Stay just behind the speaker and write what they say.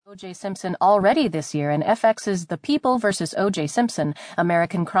O.J. Simpson already this year in FX's The People vs. O.J. Simpson,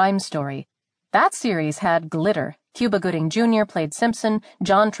 American Crime Story. That series had glitter. Cuba Gooding Jr. played Simpson,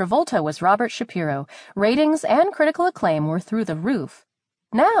 John Travolta was Robert Shapiro. Ratings and critical acclaim were through the roof.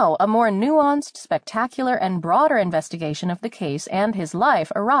 Now, a more nuanced, spectacular, and broader investigation of the case and his life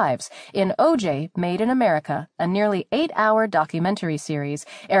arrives in O.J. Made in America, a nearly 8-hour documentary series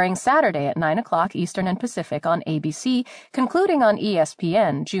airing Saturday at 9 o'clock Eastern and Pacific on ABC, concluding on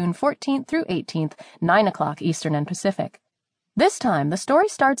ESPN June 14th through 18th, 9 o'clock Eastern and Pacific. This time, the story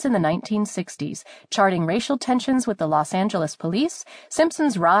starts in the 1960s, charting racial tensions with the Los Angeles police,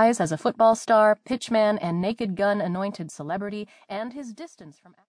 Simpson's rise as a football star, pitchman, and Naked Gun anointed celebrity, and his distance from